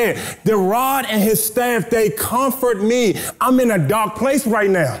said, the rod and his staff, they comfort me. I'm in a dark place right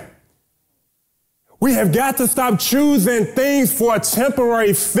now. We have got to stop choosing things for a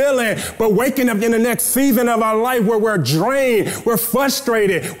temporary feeling, but waking up in the next season of our life where we're drained, we're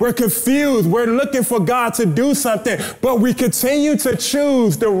frustrated, we're confused, we're looking for God to do something, but we continue to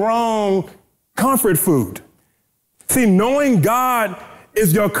choose the wrong comfort food. See, knowing God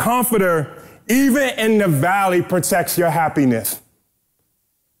is your comforter, even in the valley, protects your happiness.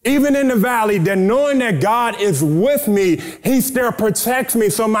 Even in the valley, that knowing that God is with me, he still protects me.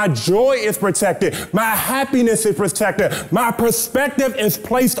 So my joy is protected. My happiness is protected. My perspective is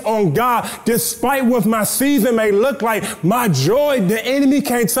placed on God. Despite what my season may look like, my joy, the enemy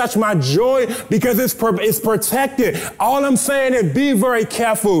can't touch my joy because it's protected. All I'm saying is be very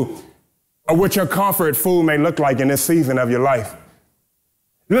careful of what your comfort food may look like in this season of your life.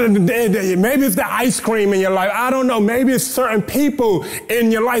 Maybe it's the ice cream in your life. I don't know. Maybe it's certain people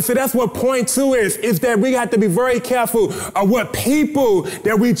in your life. So that's what point two is that we have to be very careful of what people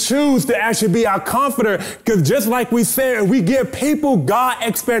that we choose to actually be our comforter. Because just like we said, if we give people God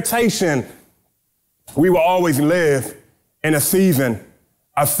expectation, we will always live in a season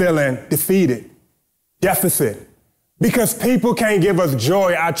of feeling defeated, deficit. Because people can't give us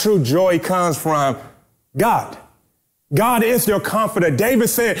joy. Our true joy comes from God. God is your comforter. David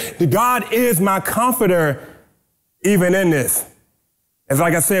said, God is my comforter even in this. It's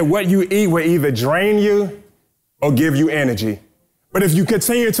like I said, what you eat will either drain you or give you energy. But if you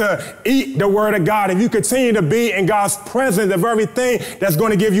continue to eat the word of God, if you continue to be in God's presence, the very thing that's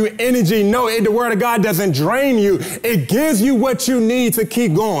going to give you energy, no, the word of God doesn't drain you. It gives you what you need to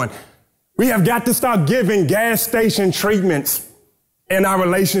keep going. We have got to start giving gas station treatments in our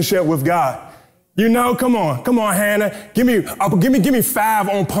relationship with God. You know, come on, Hannah. Give me 5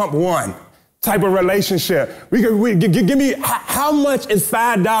 on pump 1 type of relationship. Give me, how much is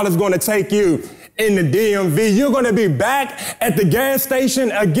 $5 going to take you in the DMV? You're going to be back at the gas station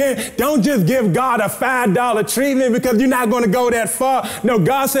again. Don't just give God a $5 treatment because you're not going to go that far. No,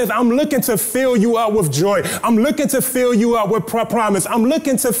 God says, I'm looking to fill you up with joy. I'm looking to fill you up with promise. I'm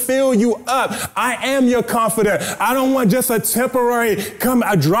looking to fill you up. I am your comforter. I don't want just a temporary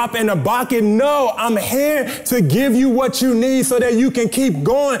a drop in a bucket. No, I'm here to give you what you need so that you can keep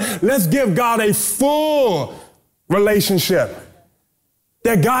going. Let's give God a full relationship.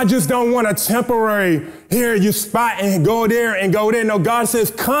 That God just don't want a temporary, here you spot and go there and go there. No, God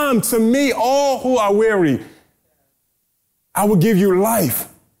says, come to me, all who are weary. I will give you life.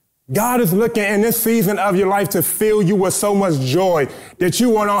 God is looking in this season of your life to fill you with so much joy that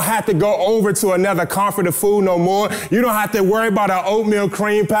you don't have to go over to another comforter food no more. You don't have to worry about an oatmeal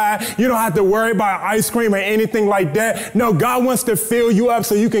cream pie. You don't have to worry about ice cream or anything like that. No, God wants to fill you up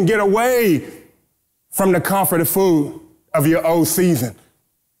so you can get away from the comforter food of your old season.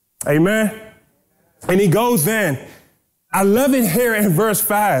 Amen. And he goes in. I love it here in verse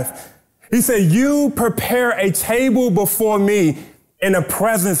 5. He said, you prepare a table before me in the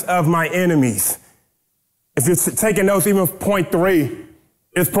presence of my enemies. If you're taking notes, even point 3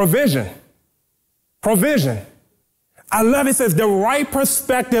 is provision. Provision. I love it. It says the right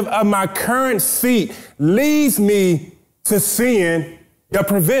perspective of my current seat leads me to seeing the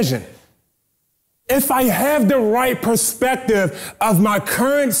provision. If I have the right perspective of my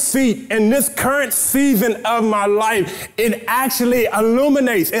current seat in this current season of my life, it actually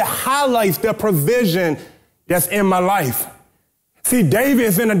illuminates, it highlights the provision that's in my life. See, David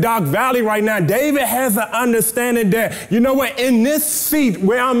is in a dark valley right now. David has an understanding that, you know what, in this seat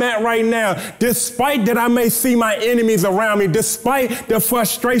where I'm at right now, despite that I may see my enemies around me, despite the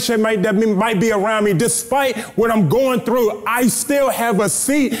frustration that might be around me, despite what I'm going through, I still have a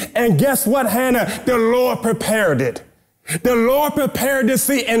seat. And guess what, Hannah? The Lord prepared it. The Lord prepared this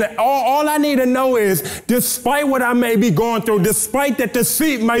seat, and all I need to know is, despite what I may be going through, despite that the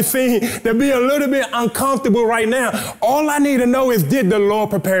seat might seem to be a little bit uncomfortable right now, all I need to know is, did the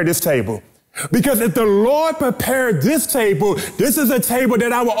Lord prepare this table? Because if the Lord prepared this table, this is a table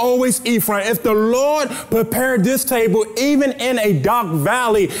that I will always eat from. If the Lord prepared this table, even in a dark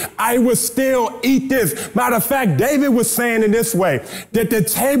valley, I will still eat this. Matter of fact, David was saying in this way, that the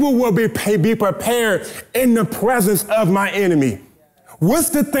table will be prepared in the presence of my enemy. What's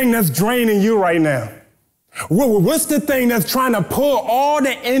the thing that's draining you right now? What's the thing that's trying to pull all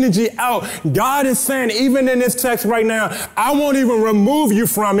the energy out? God is saying, even in this text right now, I won't even remove you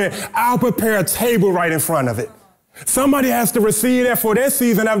from it. I'll prepare a table right in front of it. Somebody has to receive that for their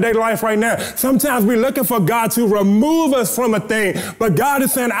season of their life right now. Sometimes we're looking for God to remove us from a thing, but God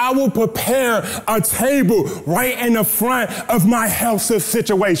is saying, I will prepare a table right in the front of my health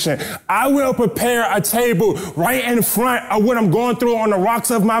situation. I will prepare a table right in front of what I'm going through on the rocks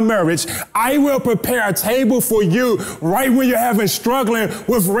of my marriage. I will prepare a table for you right when you're struggling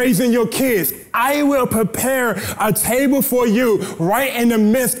with raising your kids. I will prepare a table for you right in the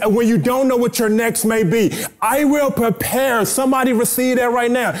midst of when you don't know what your next may be. I will prepare. Somebody receive that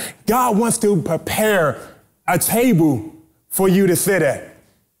right now. God wants to prepare a table for you to sit at,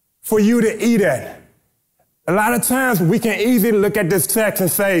 for you to eat at. A lot of times we can easily look at this text and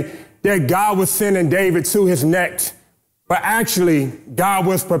say that God was sending David to his next, but actually God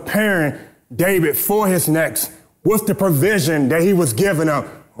was preparing David for his next. What's the provision that he was giving him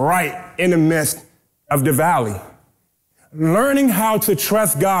right in the midst of the valley? Learning how to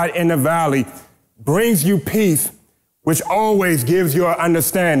trust God in the valley brings you peace, which always gives you an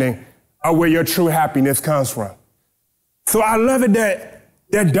understanding of where your true happiness comes from. So I love it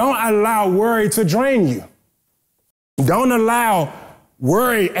that don't allow worry to drain you. Don't allow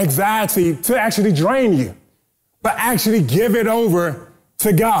worry, anxiety to actually drain you, but actually give it over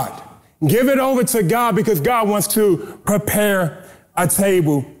to God. Give it over to God, because God wants to prepare a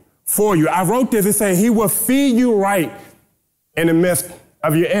table for you. I wrote this, it said, he will feed you right in the midst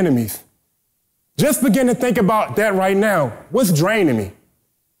of your enemies. Just begin to think about that right now. What's draining me?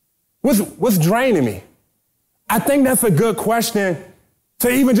 What's draining me? I think that's a good question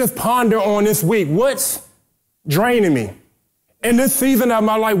to even just ponder on this week. What's draining me? In this season of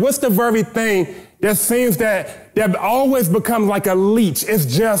my life, what's the very thing that seems that always becomes like a leech?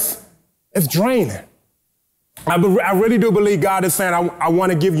 It's draining. I really do believe God is saying, I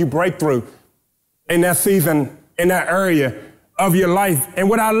want to give you breakthrough in that season, in that area of your life. And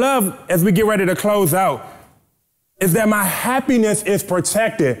what I love as we get ready to close out is that my happiness is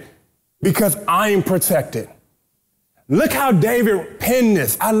protected because I'm protected. Look how David penned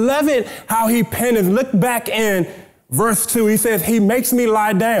this. I love it how he penned it. Look back in verse 2. He says, he makes me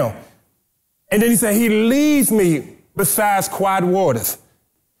lie down. And then he said, he leads me beside quiet waters.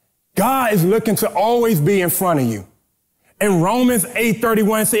 God is looking to always be in front of you. In Romans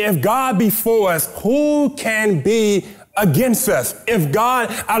 8:31, say, if God be for us, who can be against us? If God,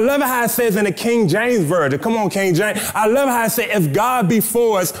 I love how it says in the King James Version. Come on, King James. I love how it says, if God be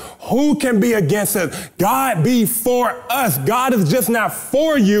for us, who can be against us? God be for us. God is just not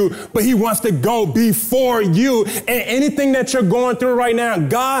for you, but he wants to go before you. And anything that you're going through right now,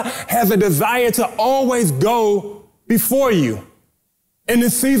 God has a desire to always go before you. In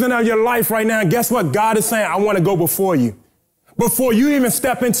this season of your life right now, guess what? God is saying, I want to go before you. Before you even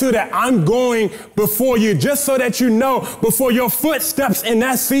step into that, I'm going before you, just so that you know, before your foot steps in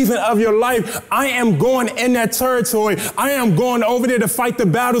that season of your life, I am going in that territory. I am going over there to fight the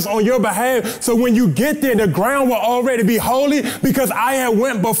battles on your behalf. So when you get there, the ground will already be holy because I have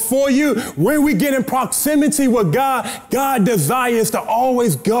went before you. When we get in proximity with God, God desires to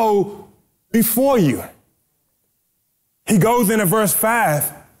always go before you. He goes into verse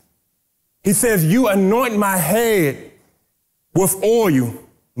 5. He says, you anoint my head with oil,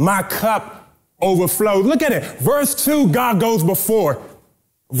 my cup overflows. Look at it. Verse 2, God goes before.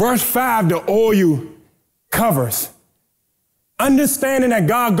 Verse 5, the oil covers. Understanding that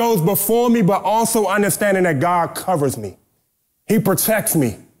God goes before me, but also understanding that God covers me. He protects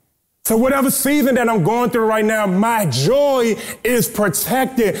me. So whatever season that I'm going through right now, my joy is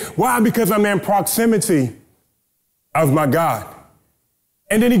protected. Why? Because I'm in proximity of my God.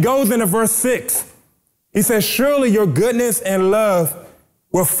 And then he goes into verse 6. He says, surely your goodness and love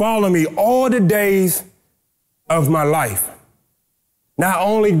will follow me all the days of my life. not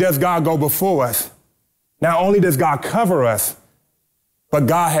only does God go before us, not only does God cover us, but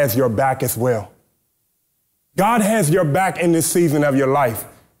God has your back as well. God has your back in this season of your life.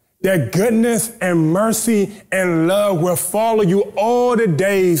 That goodness and mercy and love will follow you all the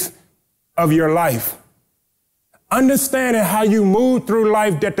days of your life. Understanding how you move through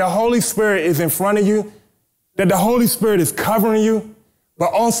life, that the Holy Spirit is in front of you, that the Holy Spirit is covering you,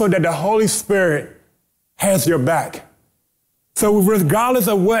 but also that the Holy Spirit has your back. So regardless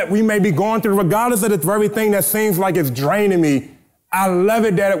of what we may be going through, regardless of the very thing that seems like it's draining me, I love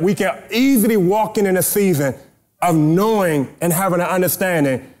it that we can easily walk in a season of knowing and having an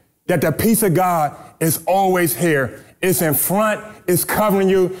understanding that the peace of God is always here. It's in front, it's covering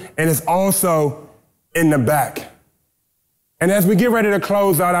you, and it's also in the back. And as we get ready to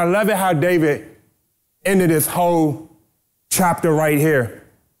close out, I love it how David ended this whole chapter right here.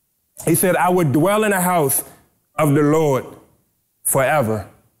 He said, I would dwell in the house of the Lord forever.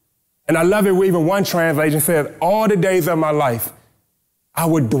 And I love it where even one translation says, all the days of my life, I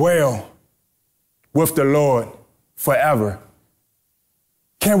would dwell with the Lord forever.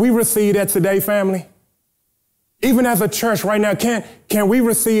 Can we receive that today, family? Even as a church right now, can we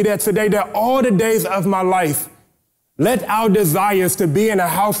receive that today, that all the days of my life, let our desires to be in the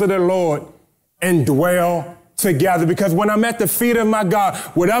house of the Lord and dwell together? Because when I'm at the feet of my God,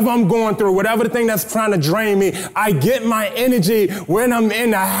 whatever I'm going through, whatever the thing that's trying to drain me, I get my energy when I'm in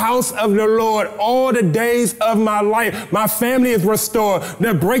the house of the Lord all the days of my life. My family is restored.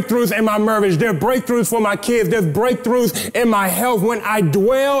 There are breakthroughs in my marriage. There are breakthroughs for my kids. There's breakthroughs in my health when I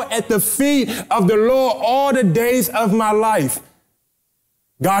dwell at the feet of the Lord all the days of my life.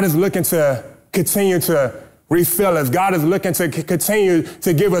 God is looking to continue to refill us. God is looking to continue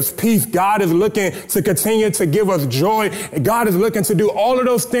to give us peace. God is looking to continue to give us joy. God is looking to do all of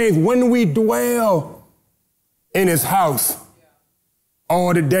those things when we dwell in his house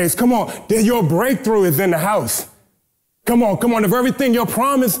all the days. Come on, your breakthrough is in the house. Come on. The very thing, your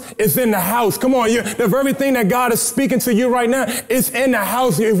promise is in the house. Come on, the very thing that God is speaking to you right now is in the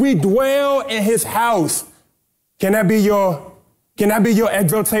house. If we dwell in his house, can that be your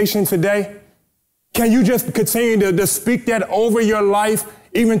exaltation today? Can you just continue to speak that over your life,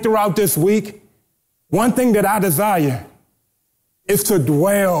 even throughout this week? One thing that I desire is to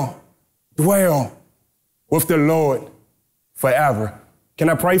dwell with the Lord forever. Can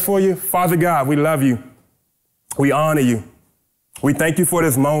I pray for you? Father God, we love you. We honor you. We thank you for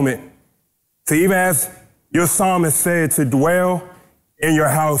this moment. To even as your psalmist said, to dwell in your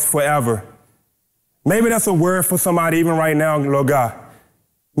house forever. Maybe that's a word for somebody even right now, Lord God.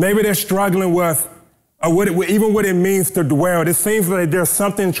 Maybe they're struggling with what it means to dwell. It seems like there's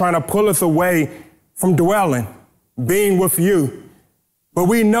something trying to pull us away from dwelling, being with you. But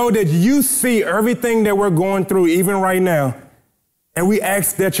we know that you see everything that we're going through even right now. And we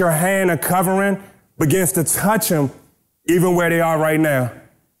ask that your hand of covering begins to touch them even where they are right now.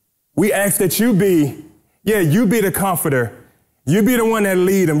 We ask that you be the comforter. You be the one that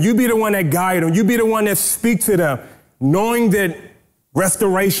lead them. You be the one that guide them. You be the one that speak to them, knowing that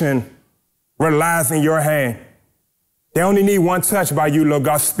restoration relies in your hand. They only need one touch by you, Lord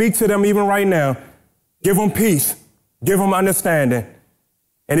God. Speak to them even right now. Give them peace. Give them understanding.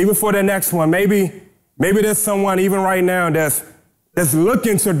 And even for the next one, maybe there's someone even right now that's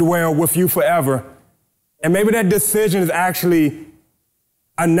looking to dwell with you forever. And maybe that decision is actually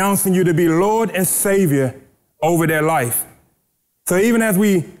announcing you to be Lord and Savior over their life. So even as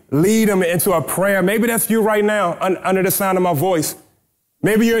we lead them into a prayer, maybe that's you right now under the sound of my voice.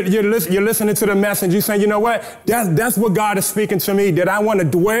 Maybe you're listening to the message. You're saying, you know what? That's what God is speaking to me, that I want to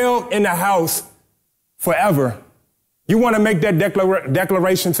dwell in the house forever. You want to make that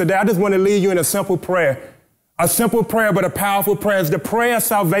declaration today. I just want to lead you in a simple prayer. A simple prayer, but a powerful prayer. It's the prayer of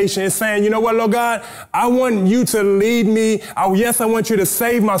salvation. It's saying, you know what, Lord God? I want you to lead me. I want you to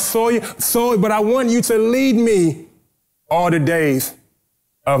save my soul, but I want you to lead me all the days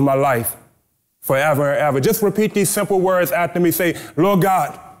of my life. Forever and ever. Just repeat these simple words after me. Say, Lord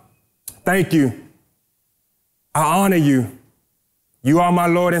God, thank you. I honor you. You are my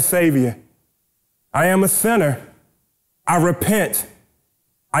Lord and Savior. I am a sinner. I repent.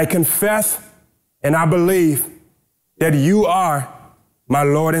 I confess and I believe that you are my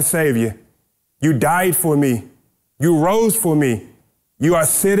Lord and Savior. You died for me. You rose for me. You are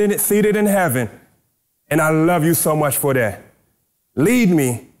seated in heaven. And I love you so much for that. Lead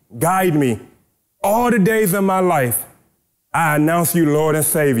me, guide me. All the days of my life, I announce you Lord and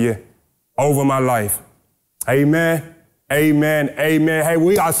Savior over my life. Amen Amen. Amen. Hey,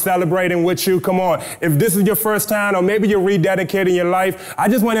 we are celebrating with you. Come on. If this is your first time or maybe you're rededicating your life, I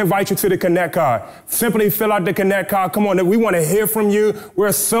just want to invite you to the Connect card. Simply fill out the Connect card. Come on. We want to hear from you.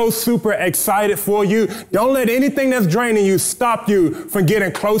 We're so super excited for you. Don't let anything that's draining you stop you from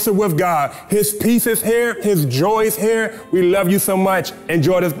getting closer with God. His peace is here. His joy is here. We love you so much.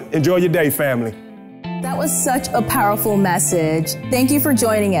 Enjoy your day, family. That was such a powerful message. Thank you for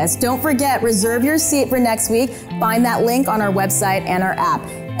joining us. Don't forget, reserve your seat for next week. Find that link on our website and our app.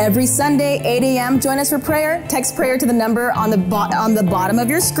 Every Sunday, 8 a.m., join us for prayer. Text prayer to the number on the bottom of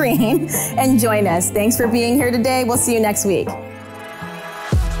your screen and join us. Thanks for being here today. We'll see you next week.